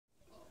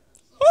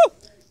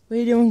What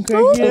are you doing,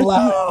 crackhead?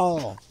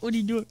 Wow. What are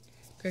you doing,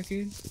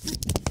 crackhead?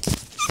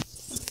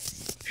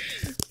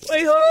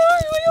 Wait, hold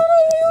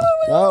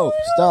on. No,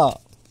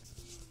 stop.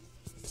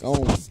 Go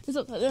on. It's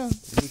upside down.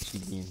 Hit you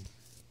again.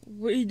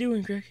 What are you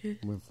doing, crackhead?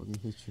 I'm gonna fucking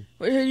hit you.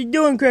 What are you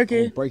doing, I'm gonna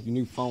crackhead? break your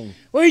new phone.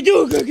 What are you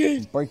doing,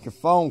 crackhead? Break your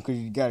phone because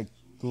you got a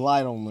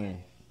light on there.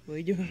 What are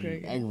you doing, You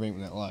crackhead? aggravate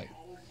with that light.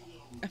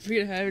 I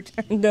forget how to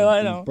turn the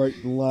light on.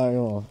 Break the light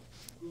off.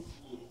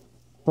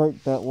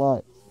 Break that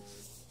light.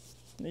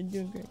 What are you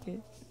doing,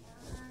 crackhead?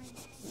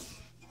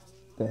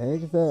 The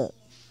heck is that?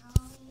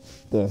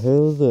 The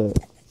hell is that?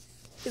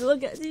 Hey,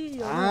 look at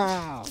me.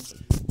 Ow!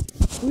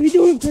 What are you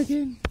doing,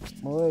 crackhead?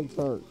 My legs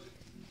hurt.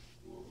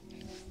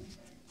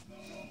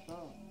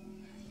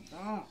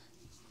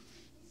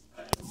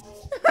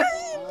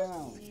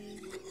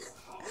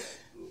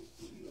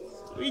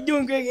 What are you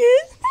doing,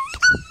 crackhead?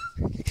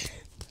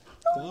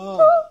 Stop.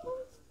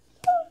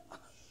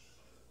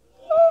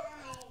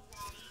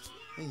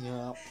 Hey,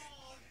 up.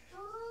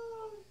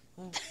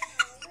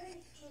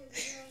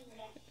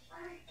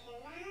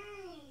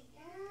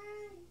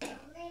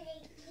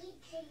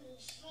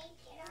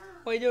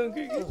 What are you doing,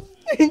 crackhead?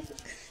 What are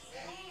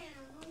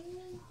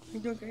you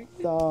doing, crackhead?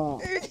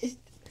 Stop.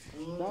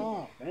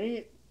 Stop. Dang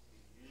it.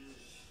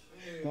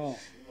 Stop.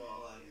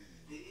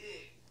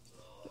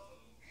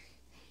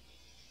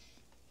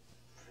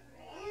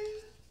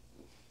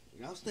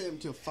 I'll stay up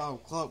until 5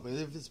 o'clock, but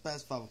if it's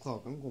past 5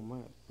 o'clock, I'm going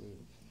mad.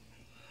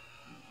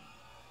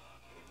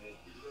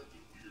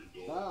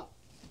 Stop.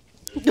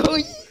 What are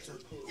you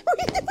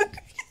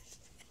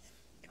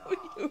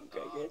doing,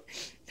 crackhead?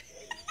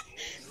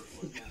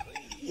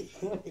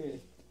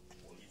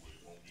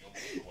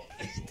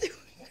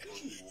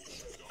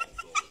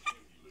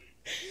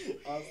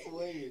 I'll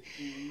swing it,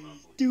 dude.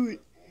 Do it.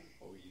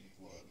 Oh, you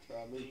want to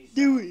try me?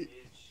 Do it.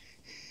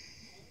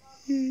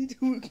 Do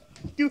it.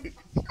 Do it.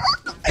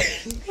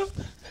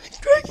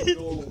 Crackhead.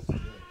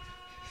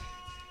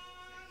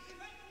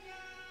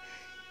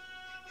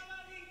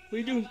 What are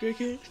you doing,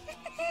 crackhead?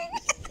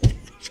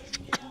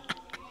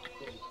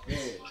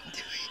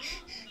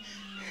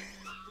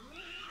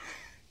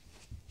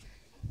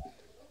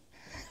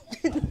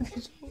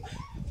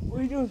 What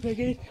are you doing,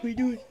 crackhead? What are you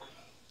doing?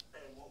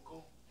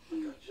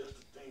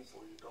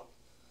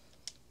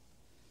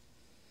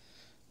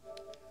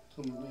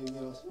 Come on, baby,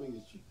 I'll swing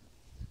at you.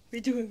 What are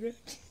you doing,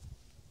 crackhead?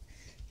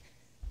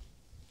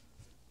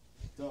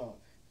 Stop.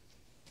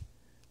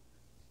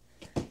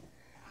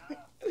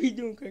 What are you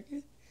doing,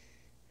 crackhead?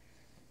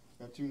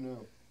 Got you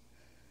now.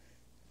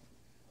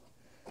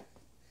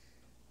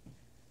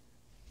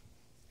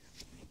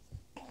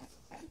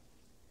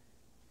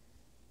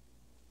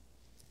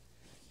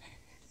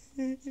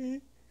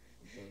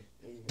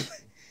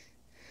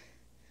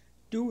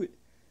 Do it.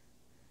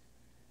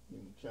 You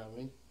want to try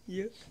me?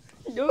 Yeah.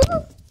 Do it.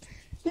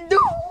 Do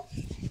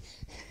it.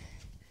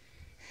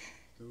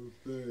 Go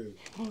big.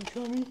 Come on,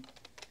 try me.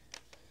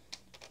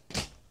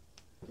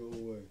 Go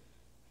away.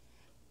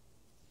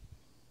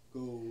 Go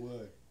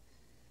away.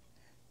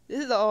 This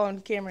is all on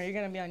camera. You're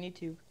gonna be on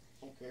YouTube.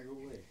 Okay, go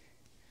away.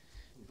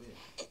 Go big.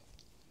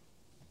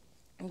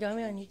 I'm gonna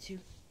be on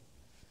YouTube.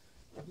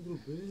 Go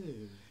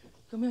big.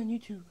 Come on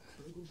YouTube.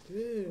 Go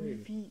Move your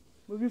big. feet.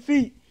 Move your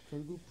feet. Go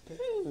Move big.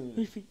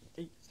 your feet.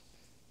 Thanks.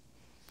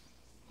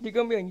 You're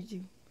gonna be on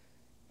YouTube.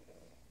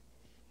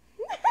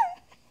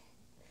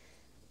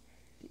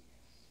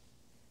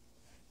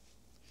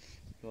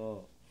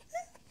 Oh.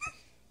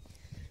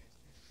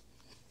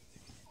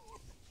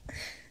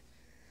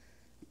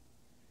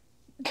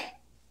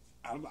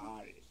 I'm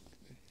on it.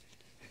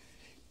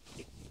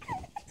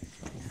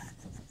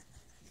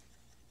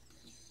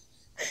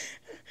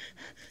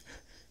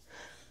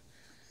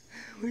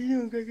 What are you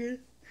doing, crackhead?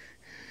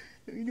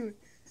 What are you doing?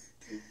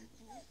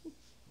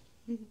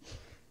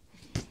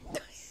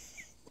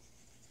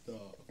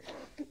 Stop.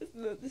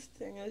 This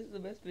is the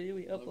best video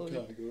we I'm uploaded.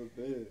 trying to go to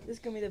bed. This is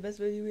gonna be the best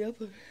video we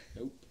upload.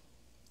 Nope.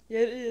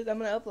 Yeah, it is. I'm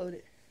gonna upload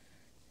it.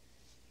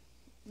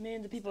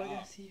 Man, the people are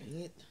gonna see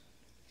you. It.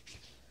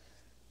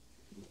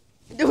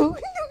 Do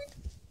it.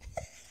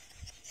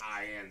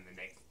 I am the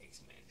next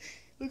X-Men.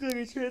 Look like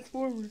a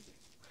transformer.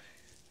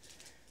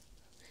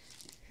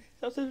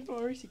 Stop touching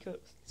my Reese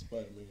cups.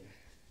 Spider-Man.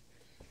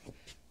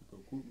 Go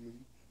quit me.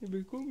 You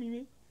better quote me,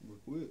 man. Go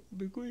quit. You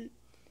better quit.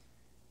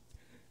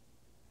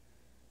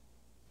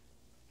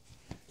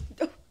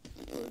 I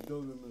go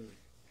in there.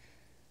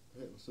 I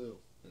hit myself.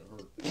 It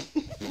hurt.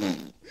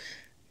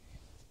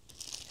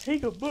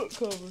 Take a book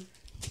cover.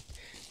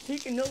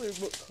 Take another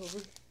book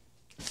cover.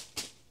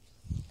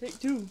 Take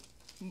two.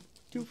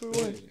 2 for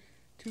 $1.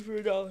 2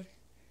 for $1.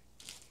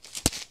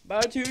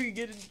 Buy 2, you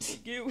get it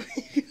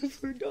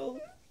for $1.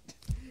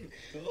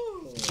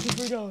 Oh. 2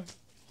 for $1.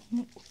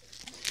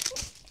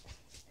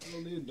 I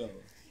don't need $1.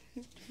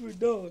 2 for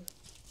 $1.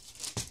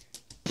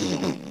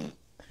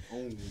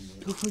 Only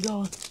 2 for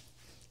 $1.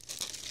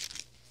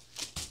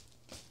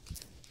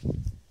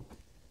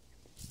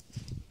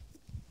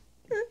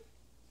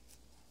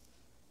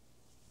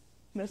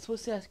 Mess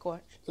with Sasquatch.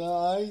 I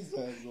ain't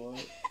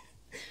Sasquatch.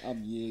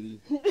 I'm Yeti.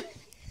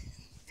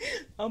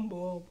 I'm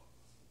Bob.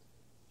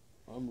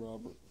 I'm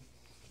Robert.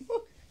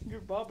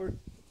 You're Bobert.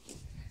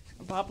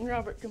 Bob and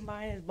Robert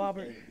combined as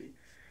Bobert.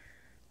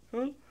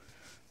 Huh?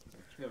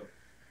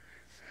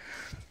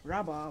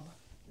 Robob.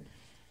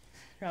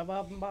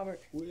 Robob and Bobert.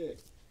 Quick.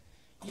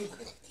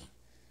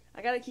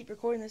 I gotta keep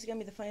recording this. It's gonna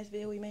be the funniest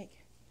video we make.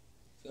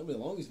 It's gonna be the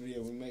longest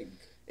video we make.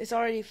 It's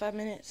already 5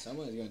 minutes.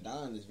 Somebody's gonna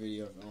die in this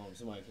video if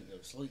somebody can go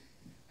to sleep.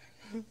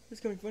 It's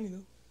gonna be funny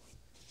though.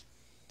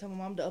 Tell my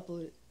mom to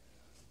upload it.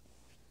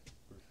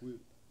 Quick.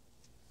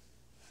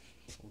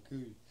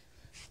 Okay.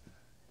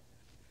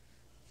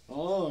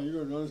 Oh,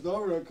 you're gonna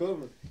unscover that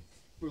cover.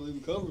 We're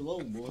leaving the cover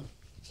alone, boy.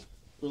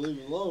 We're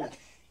leaving it alone.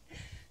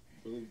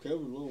 We're leaving the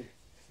cover alone.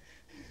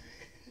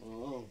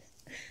 Oh.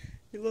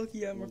 You're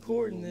lucky I'm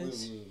recording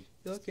this.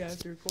 You're lucky I have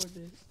to record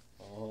this.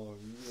 Oh,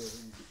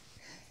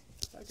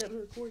 yeah. I gotta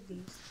record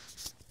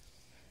this.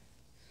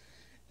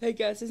 Hey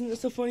guys, isn't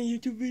this a funny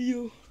YouTube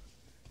video?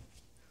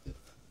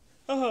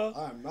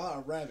 I'm not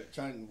a rabbit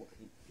trying to.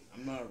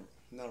 I'm not a.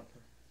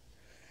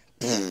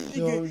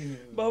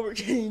 Bobert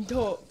can't even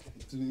talk.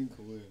 It's an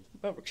incorrect.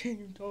 Bobert can't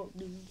even talk,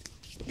 dude.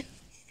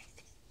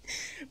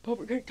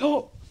 Bobert can't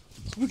talk.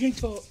 We can't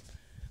talk.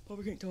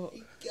 Bobert can't talk.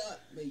 He got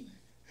me.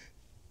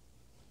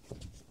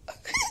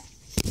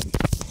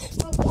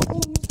 My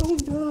phone's going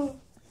down.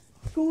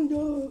 It's going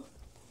down.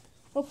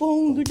 My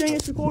phone, the dang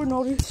it's recording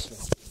all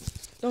this.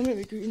 Don't make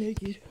me get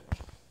naked.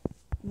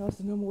 And that's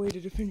the number way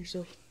to defend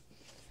yourself.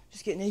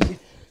 Just get naked.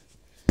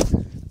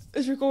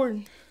 It's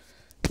recording.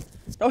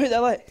 Don't hit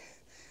that light.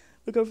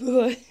 Look up for the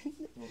light.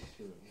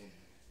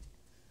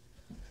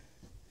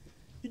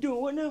 You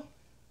doing what now?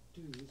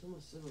 Dude, it's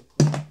almost 7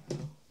 o'clock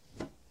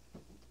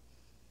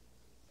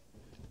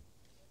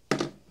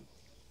now.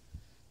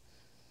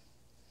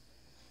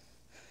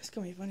 It's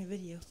gonna be a funny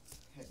video.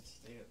 I had to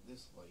stay up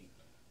this late.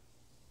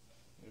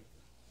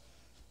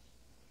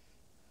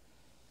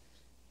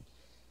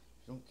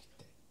 Don't get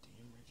that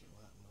damn Reggie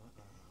light in my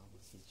eye. I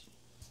will hit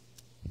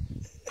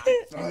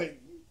you.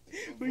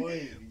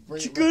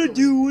 What you gonna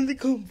do when they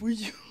come for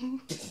you?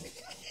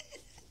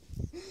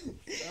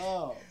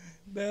 Oh.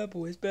 Bad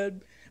boys,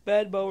 bad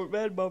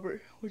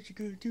Bobert. What you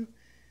gonna do?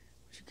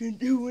 What you gonna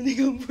do when they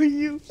come for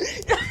you?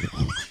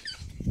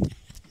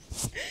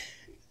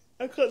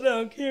 I caught that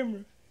on camera.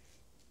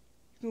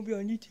 It's gonna be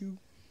on YouTube.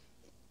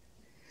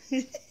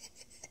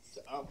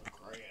 I'm a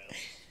crab.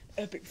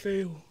 Epic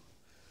fail.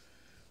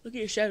 Look at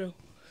your shadow.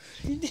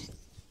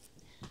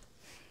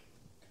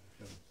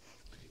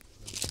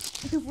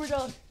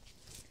 $4.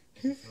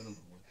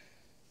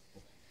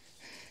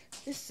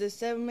 This is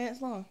 7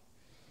 minutes long.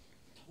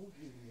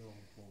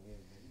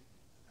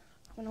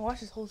 I'm gonna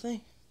watch this whole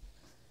thing.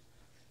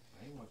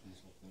 I ain't watching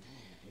this whole thing.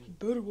 You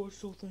better watch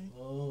this whole thing.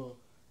 Oh.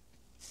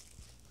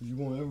 You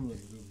won't ever let me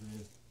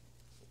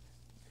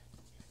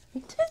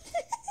go,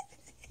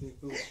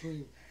 man.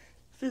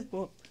 Fist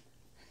bump.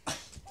 Oh,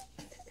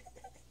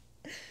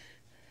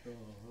 I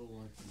don't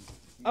like you.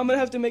 I'm gonna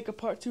have to make a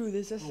part 2 of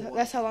this.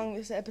 That's how long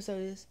this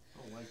episode is.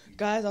 I don't like you.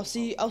 Guys, I'll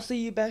see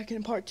you back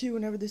in part 2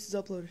 whenever this is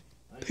uploaded.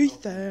 Peace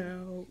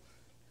out.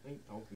 I ain't talking.